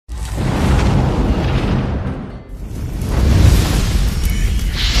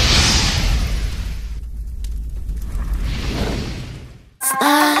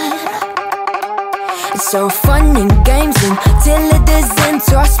so fun and games until it doesn't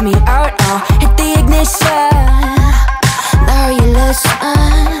toss me out. I'll hit the ignition. Now you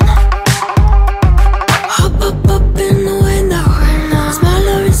listen. Hop up in the window.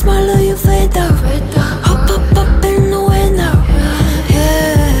 Smaller and smaller you fade out. Hop up in the window.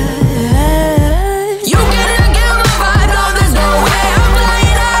 Yeah. You cannot get my vibe, no, there's no way. I'm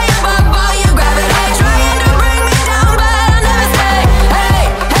flying high above all your gravity, trying to bring me down, but I'll never stay. Hey,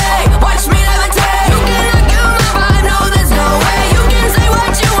 hey, watch me levitate. You cannot get my vibe, no, there's no way. You can say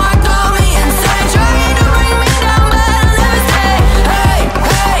what you want, call me insane, trying to bring me down, but I'll never stay. Hey,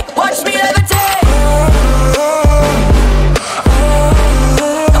 hey, watch me levitate.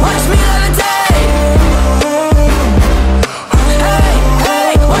 Watch me levitate. Hey,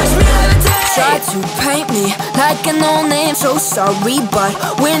 hey, watch me levitate. Try to paint me like a no-name, so sorry, but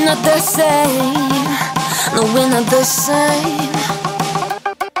we're not the same. No, we're not the same.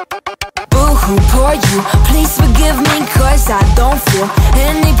 Boo-hoo, poor you, please forgive me, cause I don't feel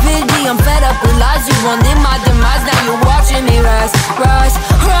any pity. I'm fed up with lies, you wanted my demise. Now you're watching me rise, rise,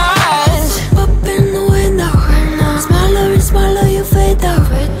 rise. Up in the window. Smaller and smaller you fade out.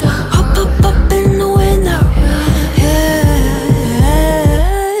 Hop up in the window. Yeah.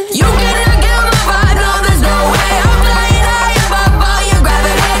 You cannot get my vibe, no, there's no way. I'm flying high above all your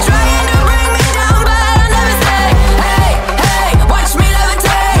gravity, trying to bring me down, but I'll never stay. Hey, hey, watch me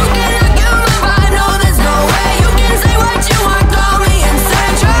levitate. You cannot get my vibe, no, there's no way. You can say what you want, call me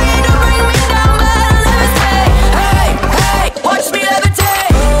insane, trying to bring me down, but I'll never stay. Hey, hey, watch me levitate.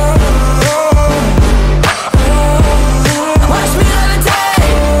 Watch me levitate.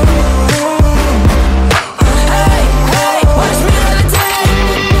 Hey, hey, watch me levitate.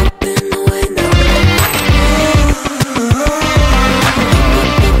 Up in the window.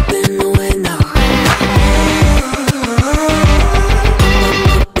 Up in the window.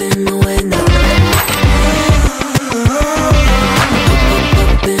 Up in the window.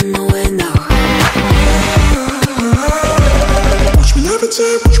 Up in the window. Watch me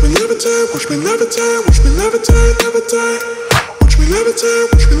levitate, watch me levitate, watch me levitate, watch me levitate, levitate. Watch me levitate,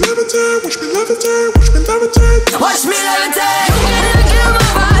 watch me levitate, watch me levitate, watch me levitate. Watch me levitate. You cannot get my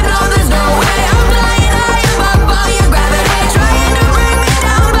vibe, no, there's no way. I'm flying high above all your gravity, trying to bring me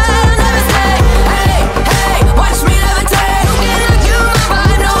down, but I'll never stay. Hey, hey, watch me levitate. You cannot get my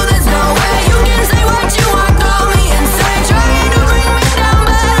vibe, no, there's no way. You can say what you want, call me insane, trying to bring me down,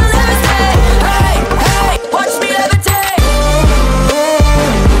 but I'll never stay. Hey, hey, watch me levitate.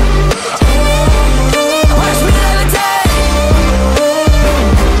 Watch me levitate.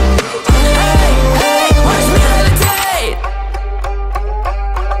 Hey, hey, watch me levitate.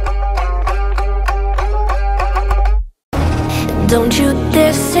 Don't you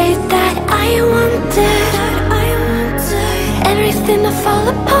dare say that I want it. Everything to fall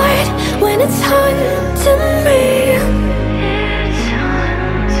apart when it's haunting me.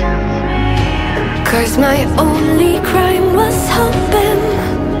 Cause my only crime was hoping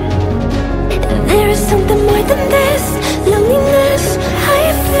there is something more than this loneliness I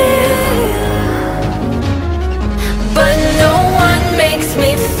feel. But no one makes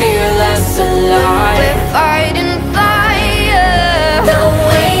me feel less alive. We're fighting fire. The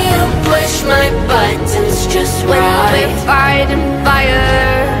way you push my buttons just right. We're fighting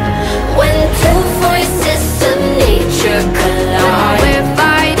fire. When two voices of nature collide. We're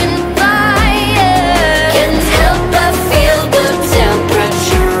fighting fire. Can't help but feel the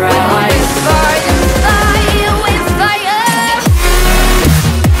temperature rise. We're fighting fire with fire.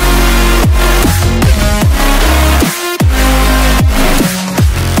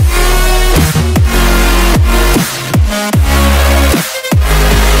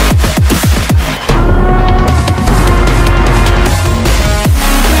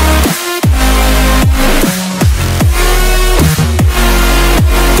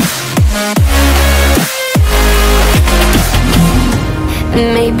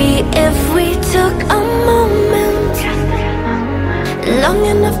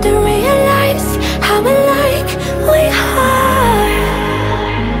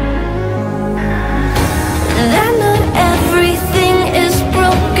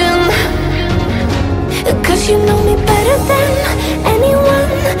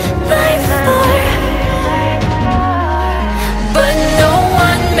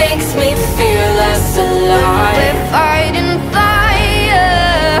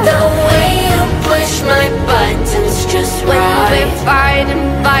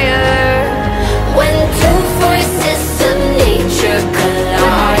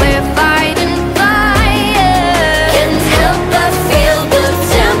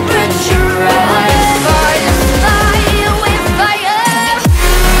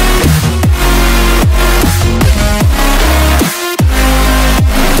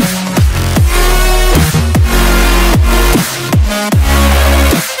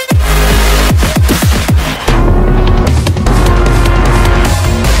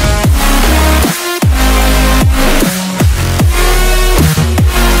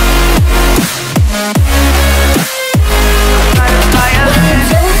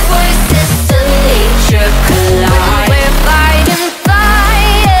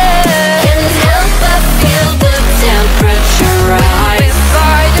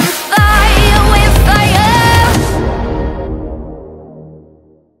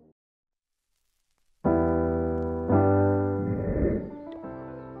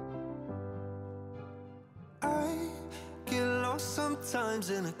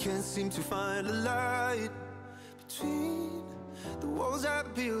 can't seem to find a light between the walls I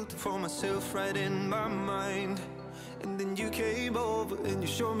built for myself right in my mind. And then you came over and you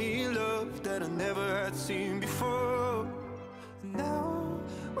showed me love that I never had seen before. And now,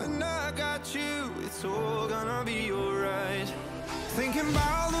 when I got you, it's all gonna be alright. Thinking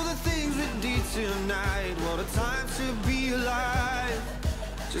about all the things we did tonight. What a time to be alive.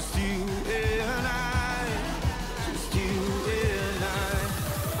 Just you and I. Just you and I.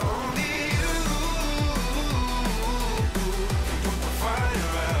 Only you can put the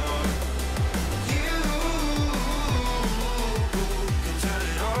fire out. You can turn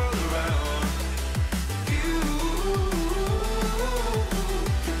it all around. You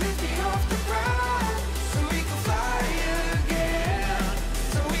can lift me off the ground so we can fly again.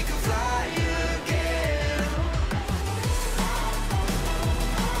 So we can fly again.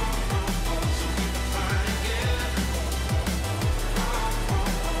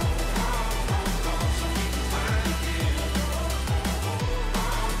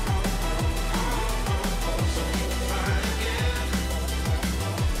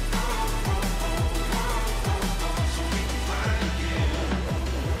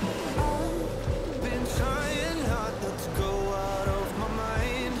 Been trying hard not to go out of my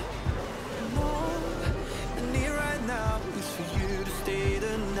mind. And all I need right now is for you to stay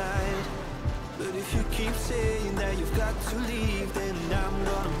the night. But if you keep saying that you've got to leave, then I'm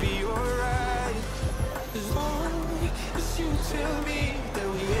gonna be alright. As long as you tell me that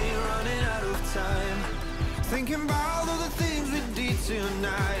we ain't running out of time. Thinking about all the things we did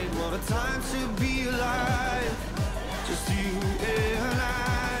tonight. What a time to be alive. Just you and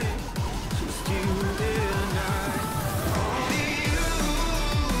I. Just you and I. Only you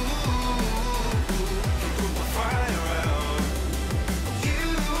can put the fire out. You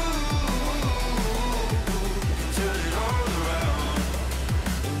can turn it all around.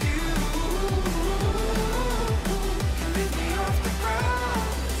 And you can lift me off the ground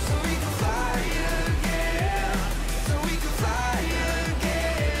so we can fly again. So we can fly again.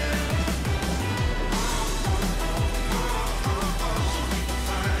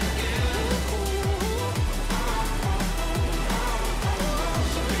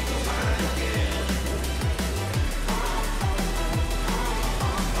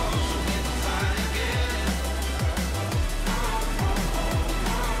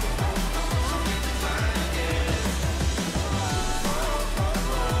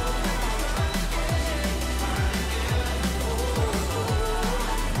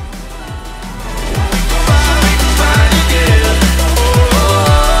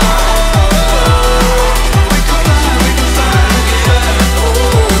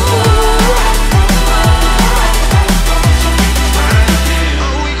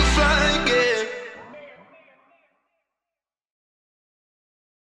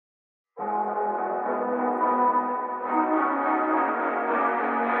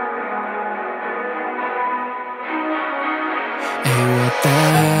 Hey, what the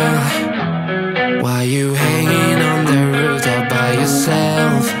hell? Why you hanging on the roof all by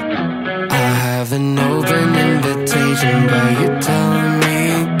yourself? I have an open invitation, but you're telling me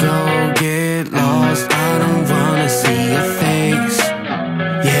go get lost. I don't wanna see your face.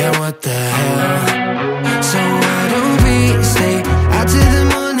 Yeah, what the hell? So why don't we stay out to the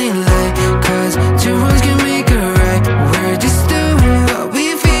morning light? 'Cause two wrongs can make a right. We're just doing what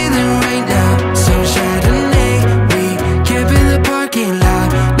we're feeling right now. So Chardonnay, we camp in the parking lot.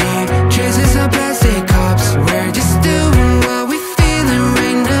 Leave traces of plastic cups. We're just doing what we're feeling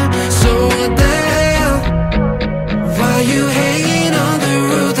right now. So what the hell? Why you hanging on the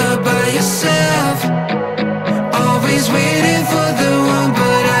roof all by yourself? Always waiting for the one,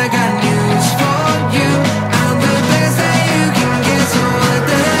 but I got news for you. I'm the best that you can get, so what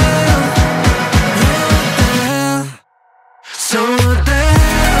the hell? Yeah, what the hell? So what the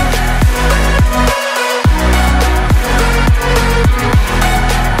hell?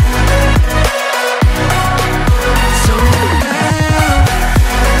 So what the hell?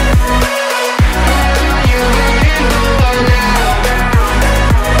 You waiting for now?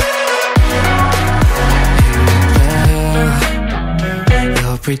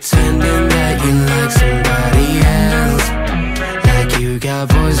 You're pretending that you like somebody else, like you got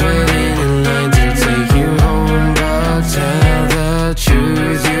boys waiting in line to take you home. But tell the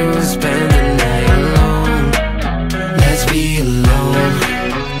truth, you spend the night alone. Let's be alone.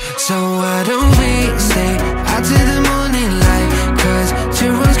 So why don't we stay out to the morning light? 'Cause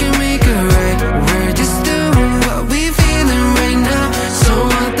two wrongs can make a right. We're just doing what we're feeling right now. So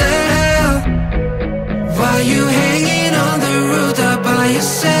what the hell? Why you hanging on the roof all by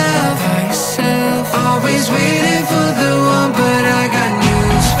yourself? Always waiting for the one, but I got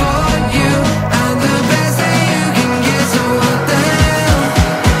news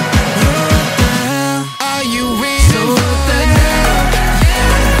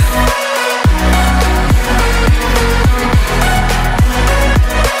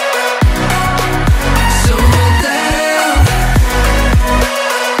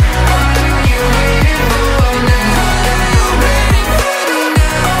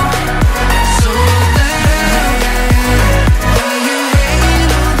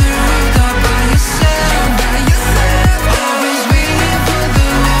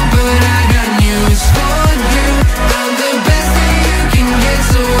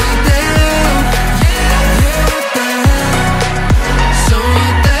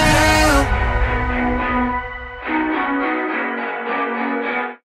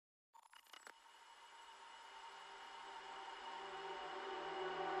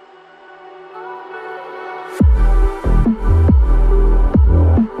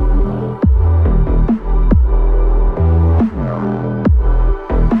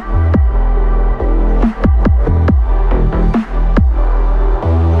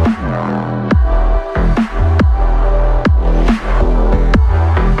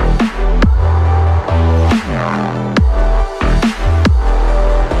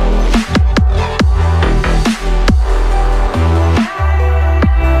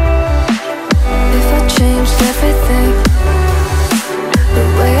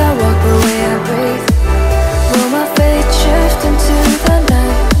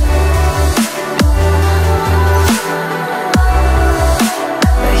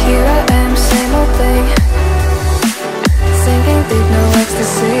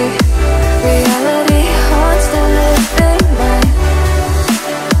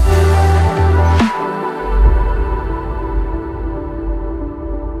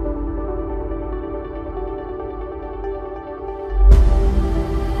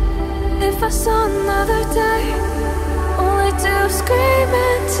If I saw another day, only to scream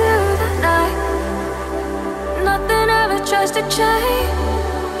into the night. Nothing ever tries to change,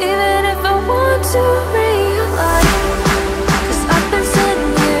 even if I want to realize. 'Cause I've been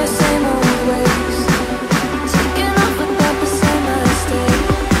sitting here, same old ways, taking off without the same mistake.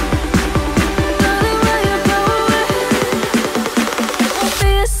 Darling, where you going? It won't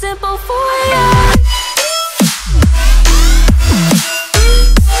be as simple for you.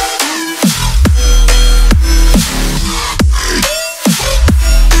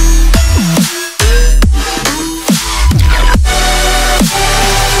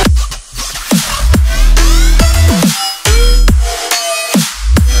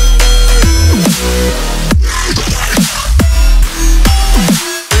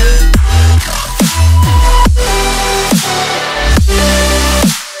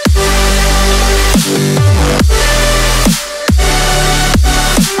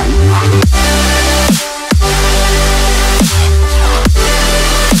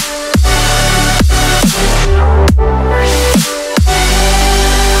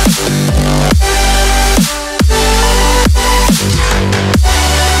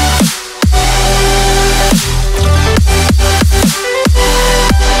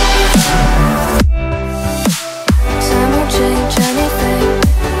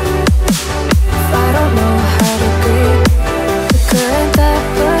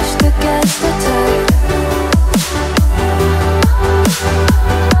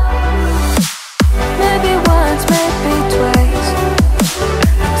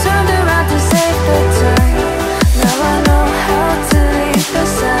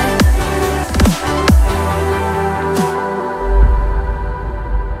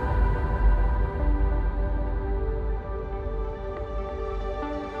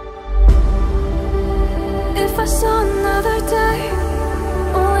 If I saw another day,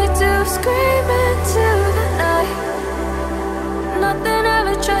 only to scream into the night. Nothing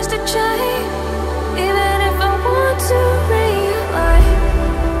ever tries to change, even if I want to realize.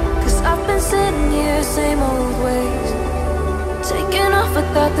 'Cause I've been sitting here, same old ways, taking off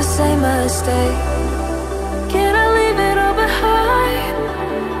without the same mistake. Can I leave it all behind?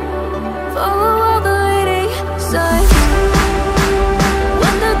 Follow all the leading signs.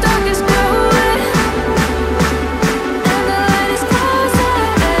 When the dark is growing and the light is closing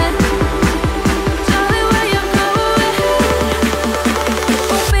in, darling, where you going?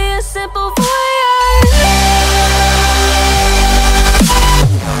 Won't be as simple for you.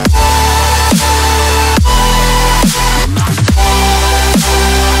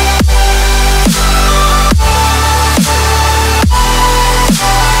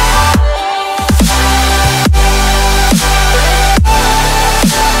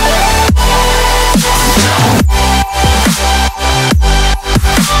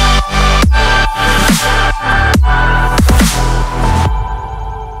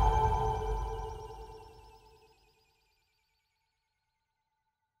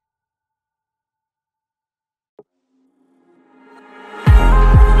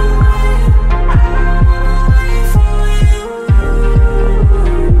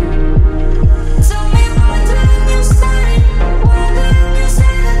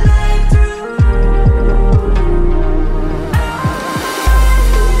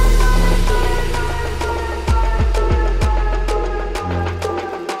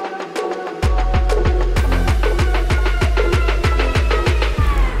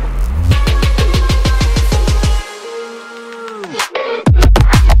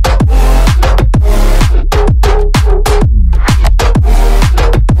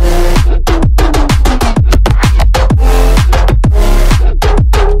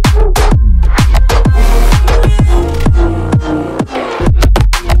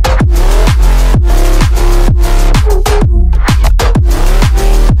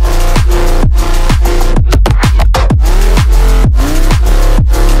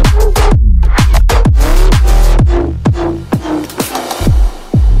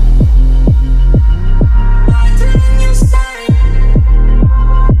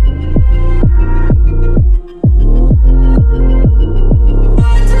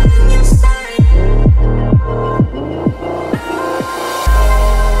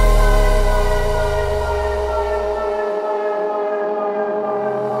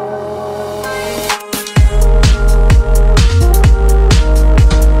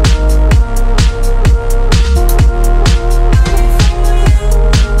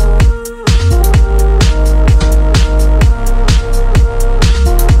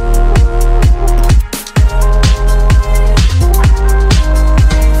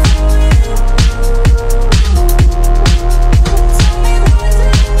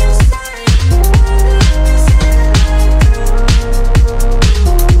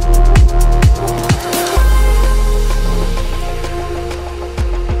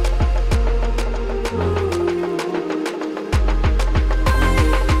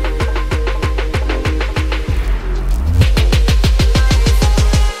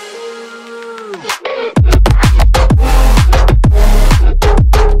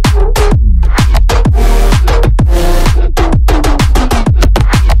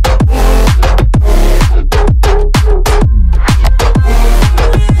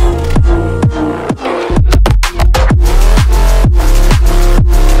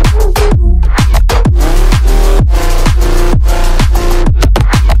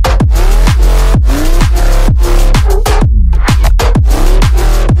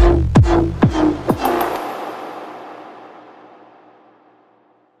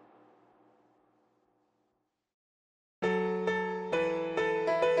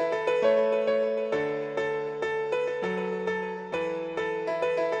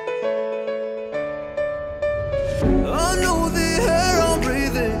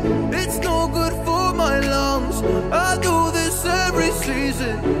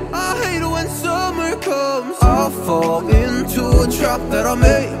 season. I hate it when summer comes. I fall into a trap that I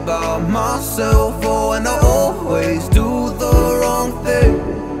made by myself. Oh, and I always do the wrong thing.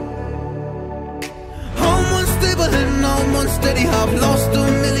 I'm unstable and I'm unsteady. I've lost a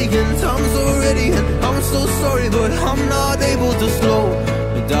million times already, and I'm so sorry, but I'm not able to slow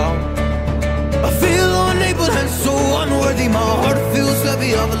down. I feel unable and so unworthy. My heart feels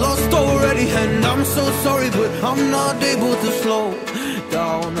heavy, I've lost already, and I'm so sorry, but I'm not able to slow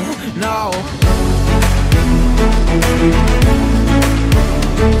down now.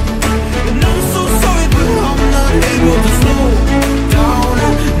 And I'm so sorry, but I'm not able to slow down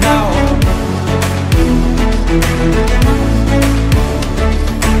now.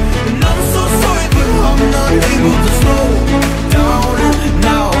 And I'm so sorry, but I'm not able to slow down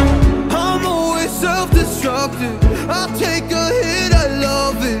now. I'm always self-destructive. I take a hit, I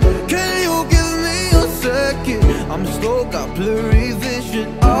love it. Can you give me a second? I'm slow, got blurry vision.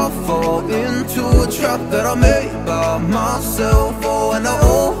 I fall into a trap that I made by myself. Oh, and I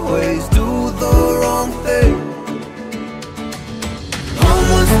always do the wrong thing. I'm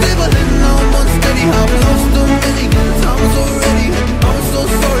unstable and I'm unsteady. I've lost a million times already, and I'm so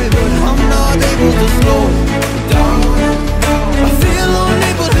sorry, but I'm not able to slow down. I feel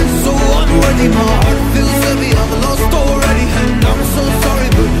unable and so unworthy. My heart feels heavy, I've lost already, and I'm so sorry,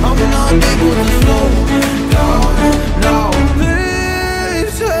 but I'm not able to slow down now.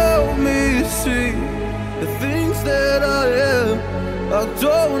 Please help me see the things that I am. I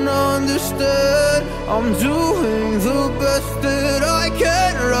don't understand. I'm doing the best that I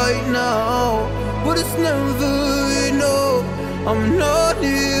can right now, but it's never enough. I'm not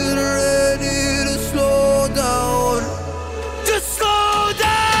even ready to slow down. Just slow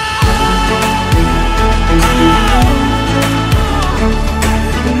down.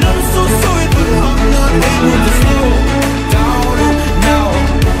 And I'm so sorry, but I'm not able to slow down now.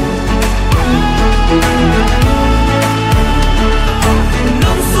 And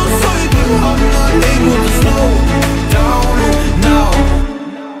I'm so sorry, but I'm not able to slow down now.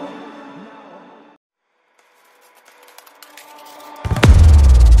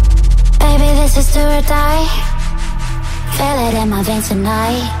 Baby, this is do or die. Feel it in my veins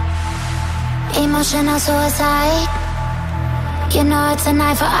tonight. Emotional suicide. You know it's an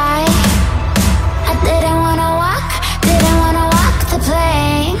eye for eye. I didn't wanna walk the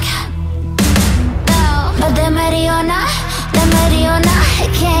plank. No, but the Mariona,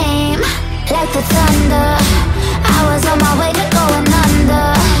 it came like the thunder. I was on my way to